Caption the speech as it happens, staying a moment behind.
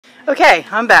Okay,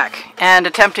 I'm back and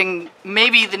attempting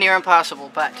maybe the near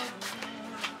impossible, but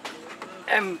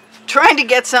I'm trying to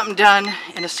get something done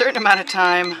in a certain amount of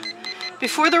time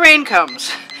before the rain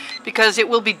comes, because it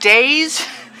will be days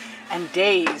and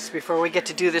days before we get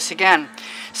to do this again.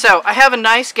 So I have a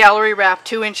nice gallery wrap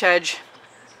 2-inch edge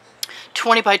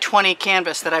 20 by 20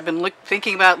 canvas that I've been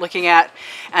thinking about looking at,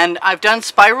 and I've done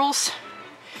spirals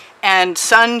and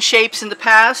sun shapes in the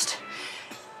past.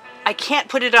 I can't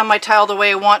put it on my tile the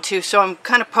way I want to, so I'm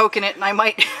kind of poking it, and I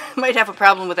might have a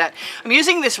problem with that. I'm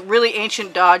using this really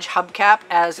ancient Dodge hubcap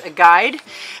as a guide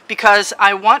because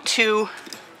I want to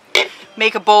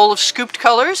make a bowl of scooped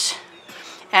colors,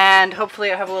 and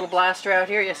hopefully I have a little blaster out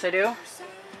here. Yes, I do.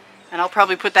 And I'll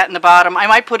probably put that in the bottom. I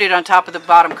might put it on top of the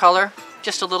bottom color,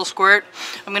 just a little squirt.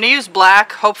 I'm going to use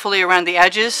black, hopefully around the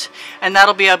edges, and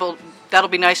that'll be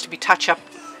nice to be touch up.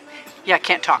 Yeah, I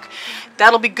can't talk.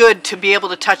 That'll be good to be able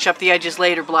to touch up the edges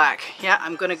later black. Yeah,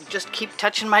 I'm going to just keep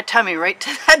touching my tummy right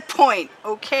to that point.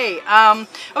 Okay,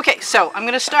 okay, so I'm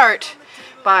going to start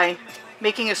by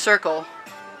making a circle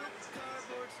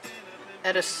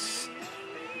at a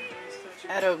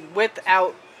width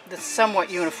out that's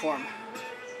somewhat uniform.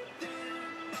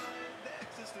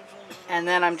 And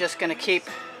then I'm just going to keep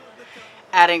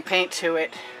adding paint to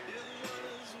it,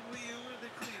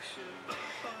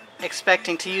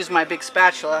 expecting to use my big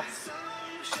spatula.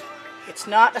 It's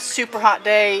not a super hot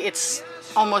day. It's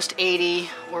almost 80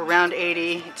 or around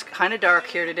 80. It's kind of dark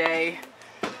here today.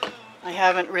 I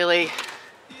haven't really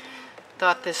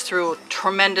thought this through a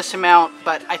tremendous amount,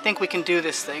 but I think we can do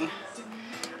this thing.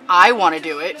 I want to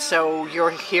do it, so you're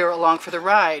here along for the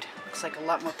ride. Looks like a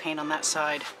lot more paint on that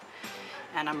side.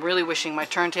 And I'm really wishing my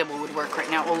turntable would work right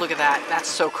now. Oh, look at that. That's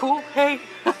so cool. Hey.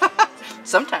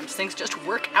 Sometimes things just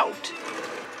work out.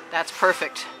 That's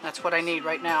perfect. That's what I need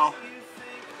right now.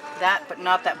 That, but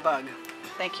not that bug.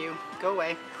 Thank you. Go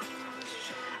away.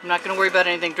 I'm not going to worry about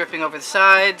anything dripping over the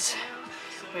sides.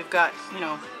 We've got,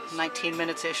 19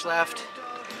 minutes-ish left.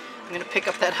 I'm going to pick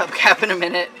up that hubcap in a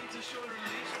minute.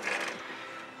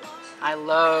 I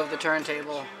love the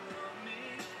turntable.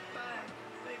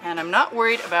 And I'm not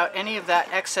worried about any of that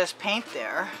excess paint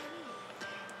there,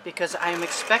 because I'm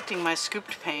expecting my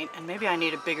scooped paint, and maybe I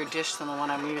need a bigger dish than the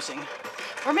one I'm using.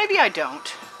 Or maybe I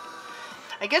don't.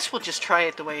 I guess we'll just try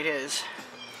it the way it is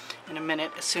in a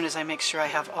minute, as soon as I make sure I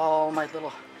have all my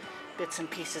little bits and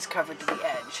pieces covered to the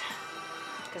edge.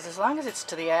 Because as long as it's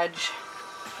to the edge,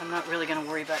 I'm not really going to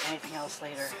worry about anything else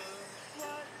later.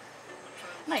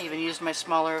 And I even used my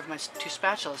smaller of my 2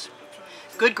 spatulas.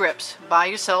 Good grips. Buy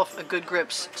yourself a good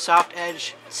grips, soft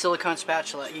edge silicone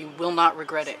spatula. You will not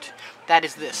regret it. That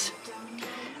is this.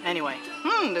 Anyway,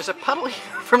 there's a puddle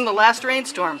here from the last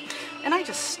rainstorm, and I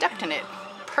just stepped in it.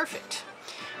 Perfect.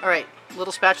 All right,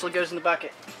 little spatula goes in the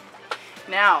bucket.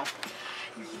 Now,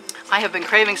 I have been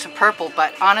craving some purple,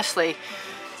 but honestly,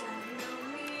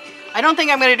 I don't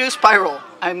think I'm going to do a spiral.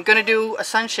 I'm going to do a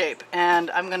sun shape, and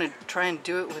I'm going to try and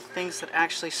do it with things that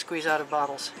actually squeeze out of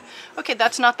bottles. Okay,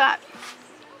 that's not that.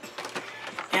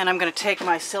 And I'm going to take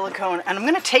my silicone, and I'm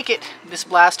going to take it, this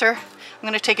blaster, I'm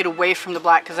going to take it away from the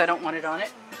black because I don't want it on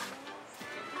it.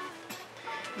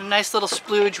 A nice little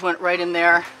splooge went right in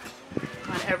there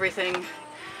on everything.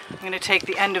 I'm going to take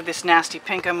the end of this nasty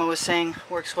pink I'm always saying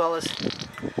works well as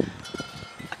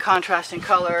a contrasting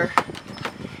color.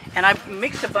 And I've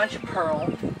mixed a bunch of pearl,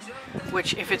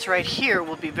 which if it's right here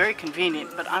will be very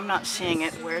convenient, but I'm not seeing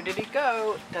it. Where did it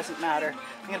go? It doesn't matter.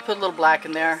 I'm going to put a little black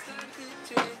in there.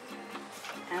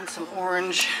 And some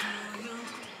orange.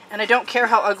 And I don't care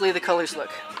how ugly the colors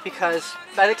look, because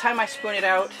by the time I spoon it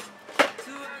out,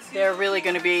 they're really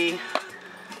going to be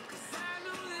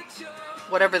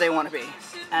whatever they want to be.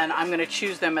 And I'm going to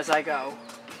choose them as I go.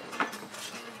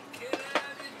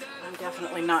 I'm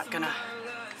definitely not going to...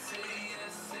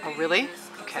 Oh, really?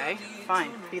 Okay,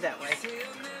 fine. Be that way.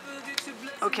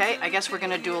 Okay, I guess we're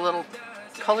going to do a little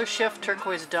color shift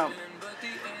turquoise dump.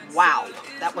 Wow,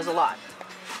 that was a lot.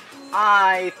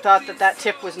 I thought that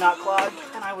tip was not clogged,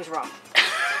 and I was wrong.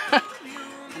 I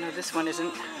know this one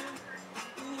isn't.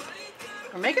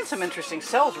 We're making some interesting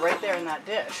cells right there in that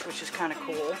dish, which is kind of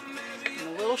cool. I'm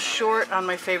a little short on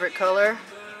my favorite color.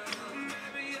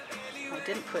 I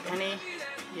didn't put any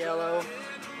yellow.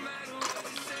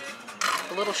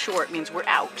 A little short means we're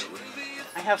out.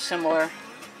 I have similar.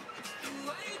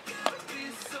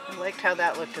 I liked how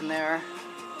that looked in there.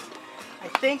 I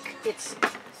think it's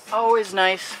always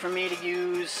nice for me to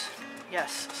use,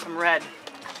 yes, some red,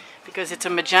 because it's a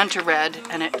magenta red,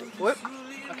 and it, whoop,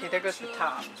 okay, there goes the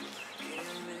top.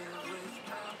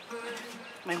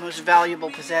 My most valuable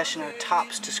possession are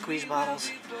tops to squeeze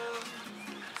bottles.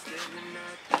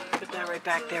 Put Put that right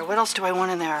back there. What else do I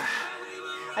want in there?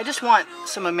 I just want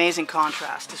some amazing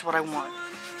contrast is what I want.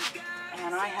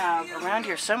 And I have around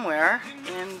here somewhere,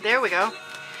 and there we go.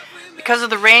 Because of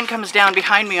the rain comes down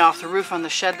behind me off the roof on the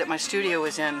shed that my studio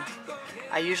is in,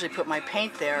 I usually put my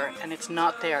paint there, and it's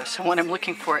not there. So when I'm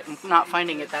looking for it and not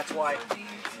finding it, that's why.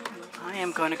 I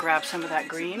am going to grab some of that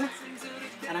green,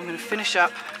 and I'm going to finish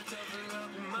up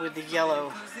with the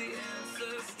yellow.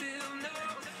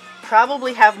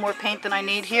 Probably have more paint than I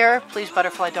need here. Please,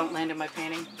 butterfly, don't land in my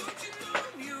painting.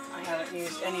 I haven't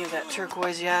used any of that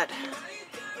turquoise yet.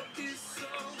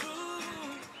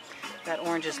 That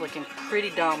orange is looking pretty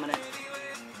dominant.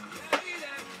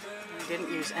 I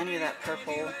didn't use any of that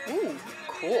purple. Ooh,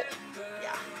 cool.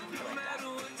 Yeah, I like that.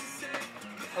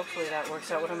 Hopefully that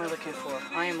works out. What am I looking for?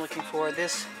 I am looking for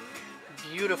this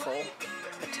beautiful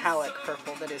metallic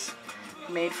purple that is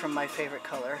made from my favorite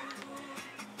color.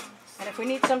 And if we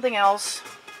need something else,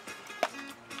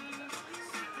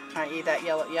 i.e. that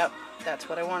yellow, yep, that's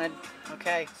what I wanted.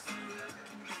 Okay.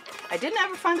 I didn't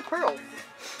ever find the pearl.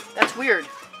 That's weird.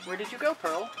 Where did you go,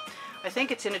 Pearl? I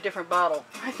think it's in a different bottle.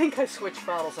 I think I switched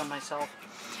bottles on myself.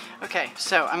 Okay,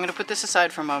 so I'm going to put this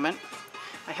aside for a moment.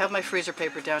 I have my freezer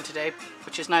paper down today,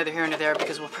 which is neither here nor there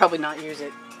because we'll probably not use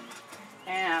it.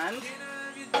 And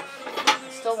I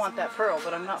still want that pearl,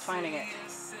 but I'm not finding it.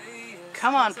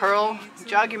 Come on, Pearl.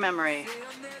 Jog your memory.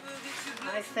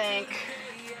 I think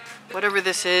whatever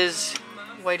this is,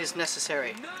 white is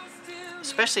necessary.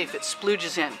 Especially if it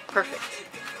splooges in. Perfect.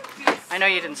 I know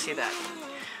you didn't see that.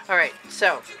 Alright,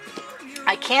 so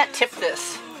I can't tip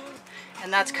this,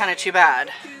 and that's kind of too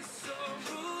bad.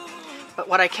 But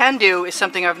what I can do is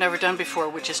something I've never done before,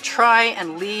 which is try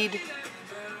and lead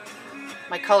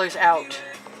my colors out.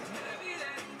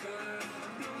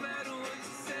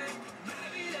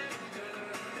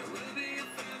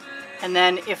 And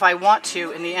then if I want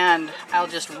to, in the end, I'll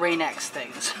just Rain-X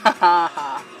things.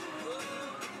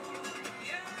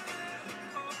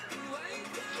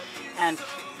 And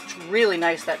it's really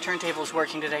nice that turntable is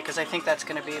working today because I think that's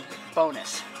going to be a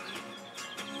bonus.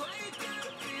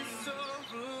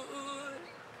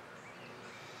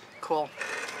 Cool.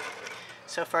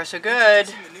 So far so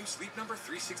good.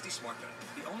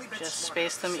 Just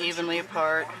space them evenly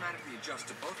apart.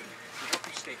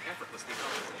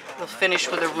 We'll finish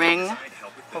with a ring,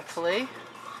 hopefully.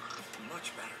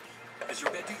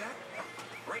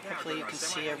 Hopefully you can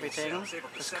see everything.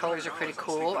 Those colors are pretty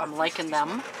cool. I'm liking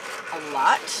them a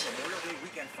lot.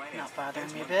 Not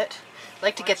bothering me a bit. I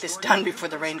like to get this done before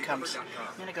the rain comes.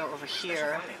 I'm going to go over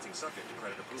here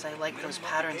because I like those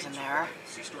patterns in there.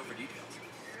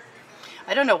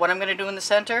 I don't know what I'm going to do in the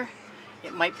center.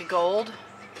 It might be gold.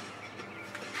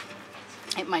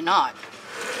 It might not.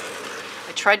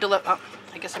 I tried to let... Oh,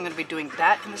 I guess I'm going to be doing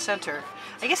that in the center.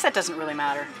 I guess that doesn't really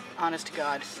matter, honest to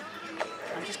God.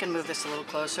 I'm just going to move this a little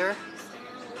closer.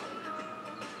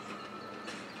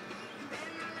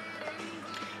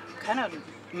 I'm kind of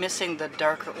missing the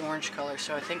darker orange color,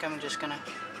 so I think I'm just going to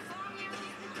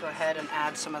go ahead and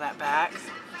add some of that back.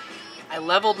 I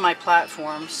leveled my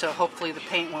platform, so hopefully the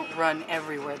paint won't run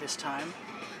everywhere this time.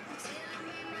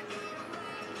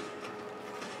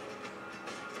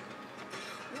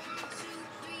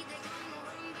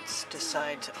 Let's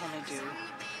decide to only do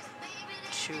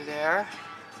 2 there.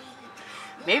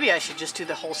 Maybe I should just do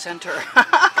the whole center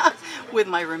with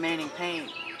my remaining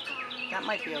paint. That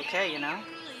might be okay, you know.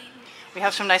 We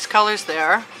have some nice colors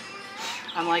there.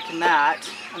 I'm liking that.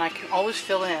 And I can always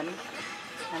fill in.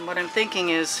 And what I'm thinking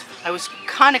is, I was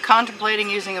kind of contemplating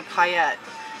using a paillette.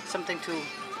 Something to...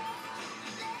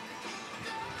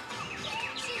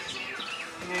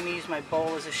 I'm going to use my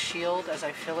bowl as a shield as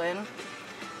I fill in.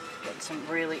 Get some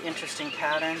really interesting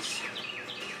patterns.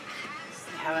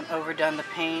 I haven't overdone the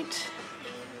paint.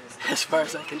 As far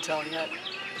as I can tell yet.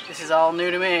 This is all new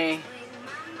to me.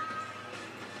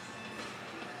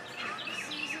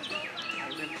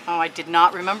 Oh, I did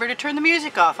not remember to turn the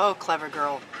music off. Oh, clever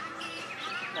girl.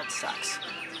 That sucks.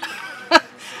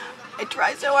 I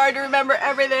try so hard to remember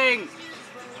everything.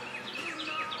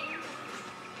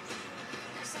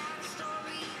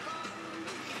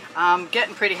 I'm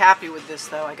getting pretty happy with this,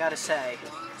 though, I gotta say.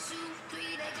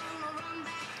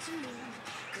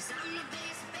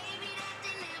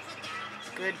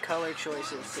 Good color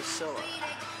choices, Priscilla.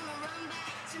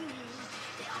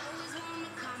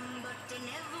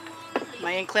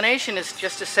 My inclination is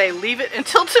just to say leave it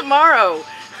until tomorrow.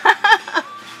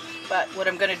 But what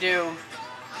I'm going to do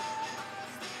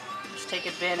is take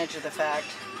advantage of the fact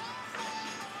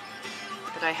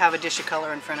that I have a dish of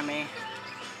color in front of me.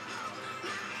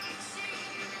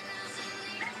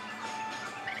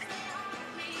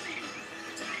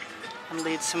 And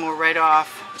lead some more right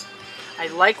off. I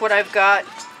like what I've got,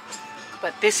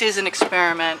 but this is an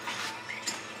experiment.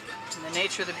 And the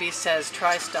nature of the beast says,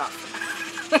 try stuff.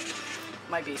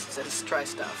 My beast says, try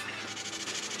stuff.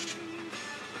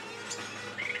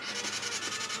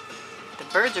 The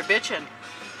birds are bitching.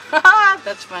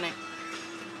 That's funny.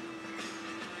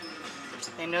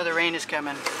 They know the rain is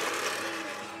coming.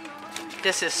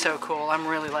 This is so cool. I'm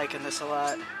really liking this a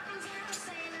lot.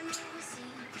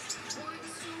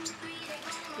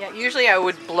 Yeah, usually I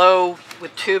would blow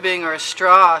with tubing or a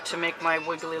straw to make my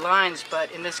wiggly lines,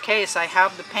 but in this case I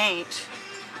have the paint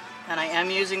and I am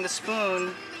using the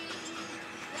spoon.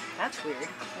 That's weird.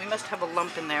 We must have a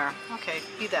lump in there. Okay,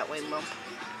 be that way, lump.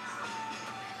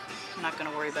 I'm not going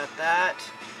to worry about that.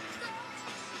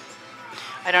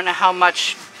 I don't know how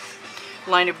much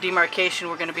line of demarcation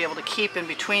we're going to be able to keep in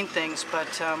between things,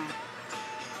 but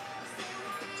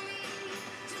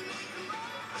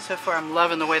so far I'm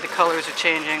loving the way the colors are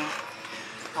changing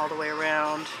all the way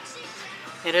around.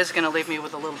 It is going to leave me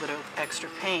with a little bit of extra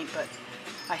paint, but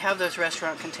I have those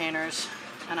restaurant containers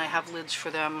and I have lids for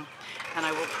them, and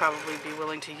I will probably be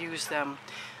willing to use them.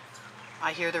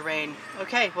 I hear the rain.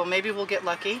 Okay, well maybe we'll get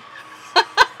lucky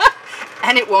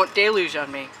and it won't deluge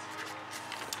on me.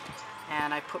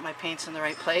 And I put my paints in the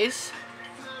right place.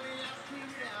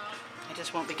 I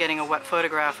just won't be getting a wet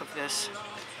photograph of this.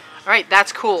 Alright,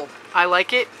 that's cool. I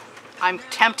like it. I'm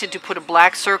tempted to put a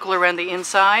black circle around the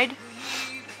inside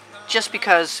just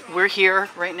because we're here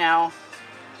right now.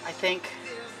 I think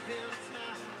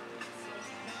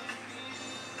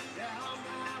you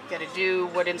gotta do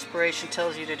what inspiration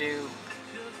tells you to do.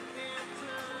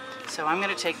 So I'm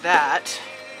gonna take that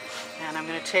and I'm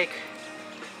gonna take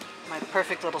my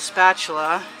perfect little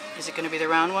spatula. Is it going to be the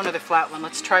round one or the flat one?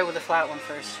 Let's try with the flat one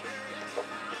first.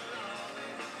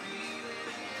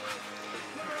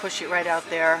 Push it right out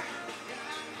there.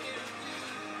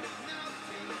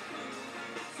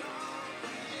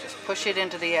 Just push it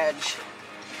into the edge.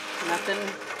 Nothing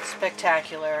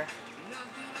spectacular.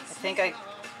 I think I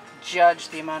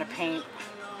judged the amount of paint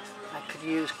I could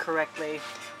use correctly.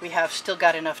 We have still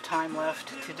got enough time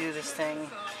left to do this thing.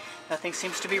 Nothing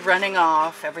seems to be running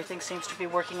off. Everything seems to be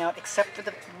working out except for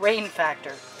the rain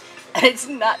factor. And it's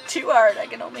not too hard. I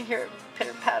can only hear it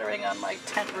pitter-pattering on my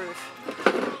tent roof.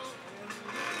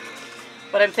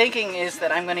 What I'm thinking is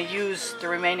that I'm going to use the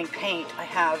remaining paint I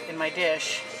have in my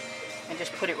dish and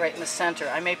just put it right in the center.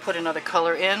 I may put another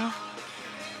color in. I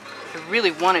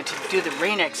really wanted to do the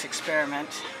Rain-X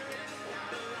experiment,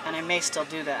 and I may still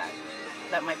do that.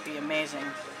 That might be amazing.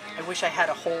 I wish I had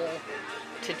a hole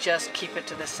to just keep it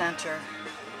to the center.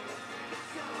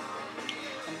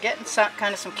 I'm getting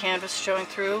kind of some canvas showing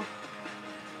through,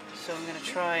 so I'm going to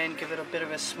try and give it a bit of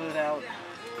a smooth out.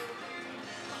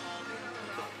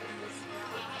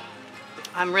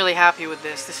 I'm really happy with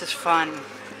this. This is fun.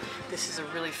 This is a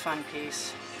really fun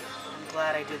piece. I'm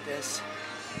glad I did this.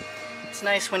 It's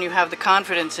nice when you have the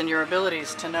confidence in your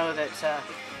abilities to know that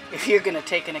if you're going to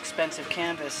take an expensive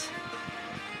canvas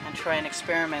and try an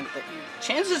experiment, that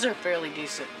chances are fairly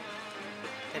decent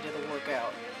that it'll work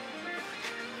out.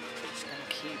 Just gonna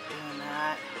keep doing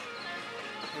that.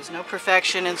 There's no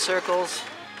perfection in circles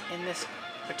in this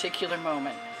particular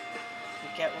moment.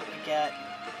 We get what we get.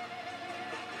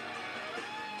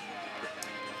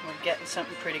 We're getting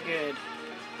something pretty good.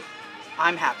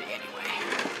 I'm happy anyway.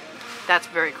 That's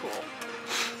very cool.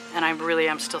 And I really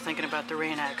am still thinking about the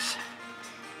Rain-X.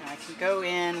 I can go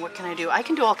in, what can I do? I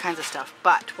can do all kinds of stuff,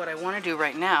 but what I want to do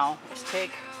right now is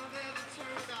take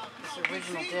this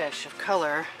original dish of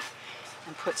color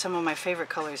and put some of my favorite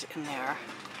colors in there,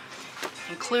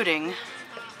 including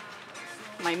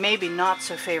my maybe not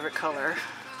so favorite color.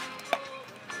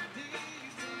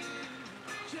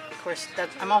 Of course,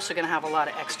 I'm also going to have a lot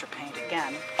of extra paint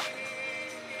again.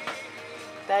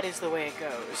 That is the way it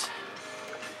goes.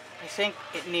 I think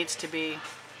it needs to be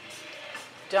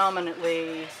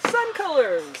dominantly sun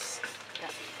colors.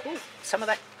 Yeah. Ooh, some of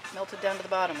that melted down to the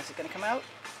bottom. Is it going to come out?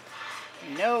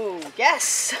 No.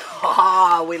 Yes!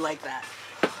 Ah, we like that.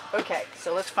 Okay,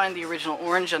 so let's find the original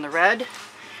orange and the red,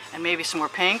 and maybe some more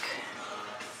pink.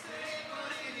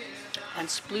 And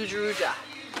sploogeruja.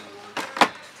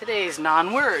 Today's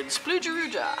non-word,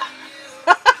 sploogeruja.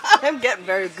 I'm getting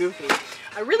very goofy.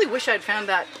 I really wish I'd found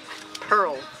that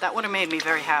pearl. That would have made me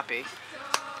very happy.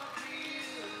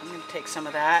 I'm going to take some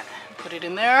of that, put it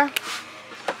in there,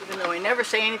 even though I never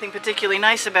say anything particularly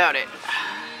nice about it.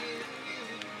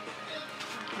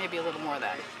 Maybe a little more of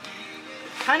that.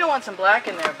 Kind of want some black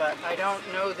in there, but I don't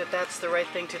know that that's the right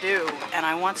thing to do. And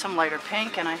I want some lighter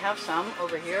pink, and I have some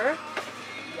over here.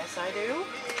 Yes, I do.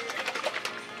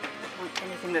 I don't want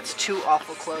anything that's too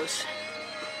awful close.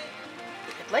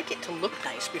 like it to look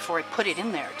nice before I put it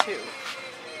in there too.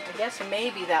 I guess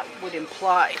maybe that would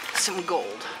imply some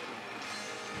gold.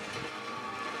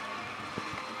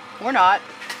 Or not.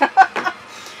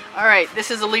 Alright, this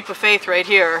is a leap of faith right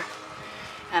here.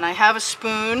 And I have a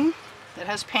spoon that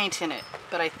has paint in it,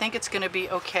 but I think it's going to be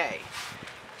okay.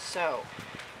 So,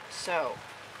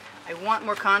 I want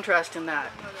more contrast in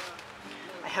that.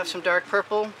 I have some dark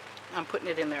purple. I'm putting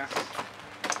it in there.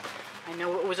 I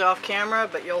know it was off camera,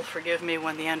 but you'll forgive me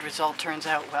when the end result turns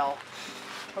out well.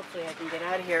 Hopefully I can get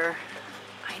out of here.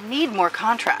 I need more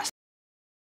contrast.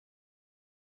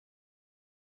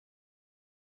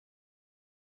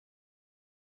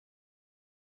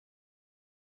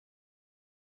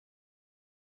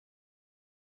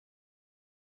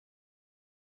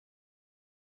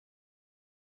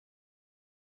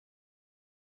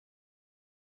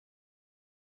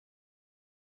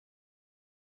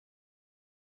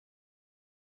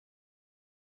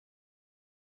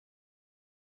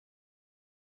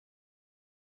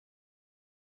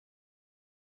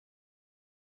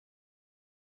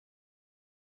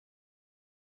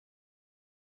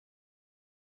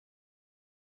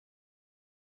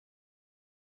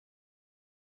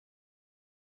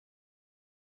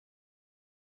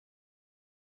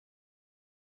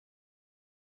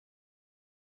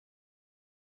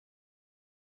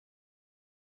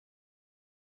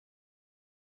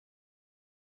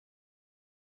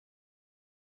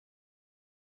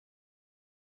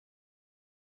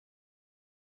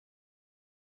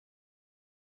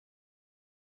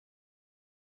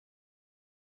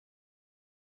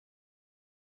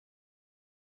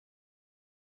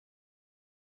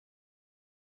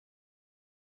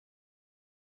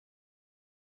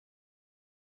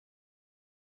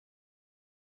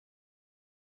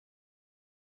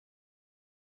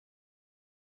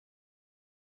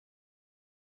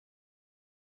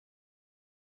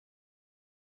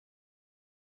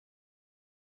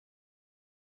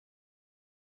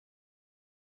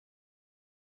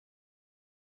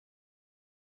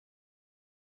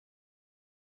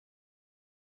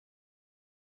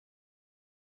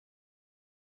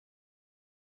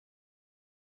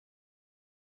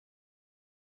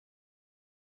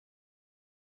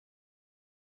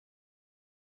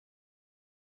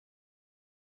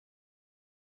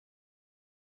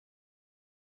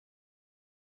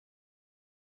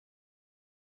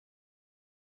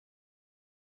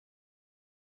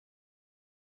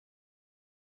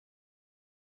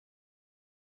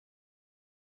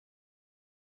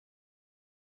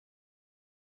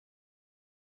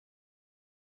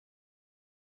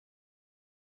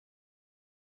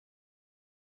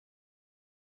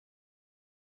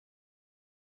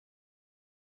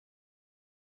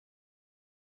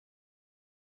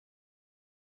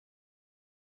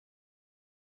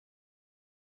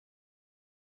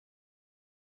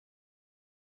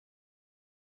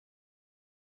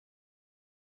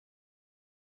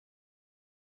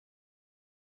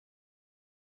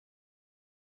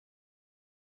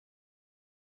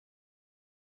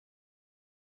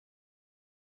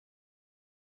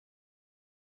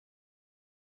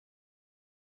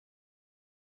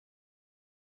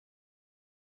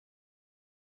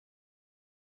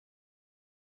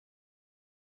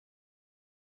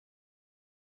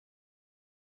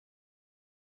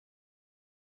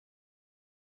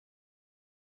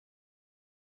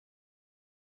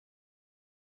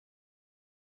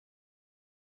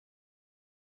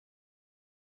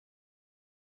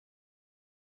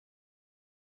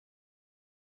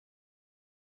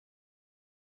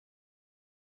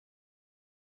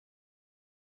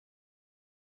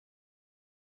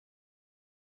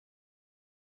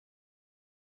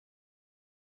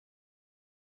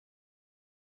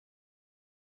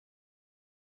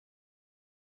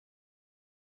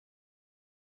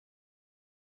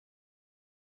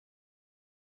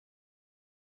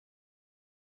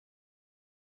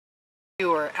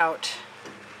 Or out,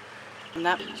 and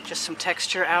that just some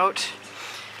texture out.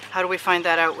 How do we find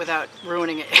that out without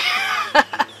ruining it?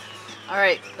 All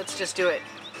right, let's just do it.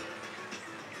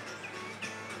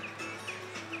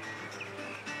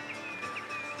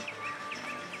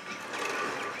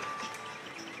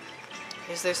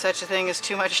 Is there such a thing as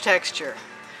too much texture?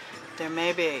 There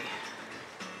may be.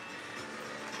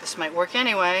 This might work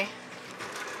anyway.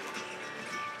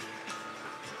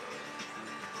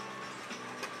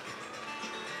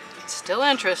 Still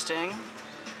interesting.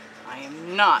 I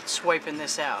am not swiping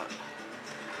this out.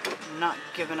 I'm not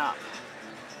giving up.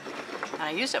 And I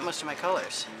used up most of my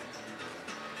colors.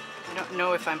 I don't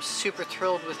know if I'm super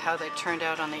thrilled with how they turned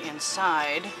out on the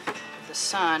inside of the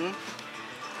sun,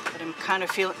 but I'm kind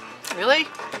of feeling... Really?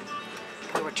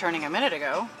 They were turning a minute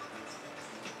ago.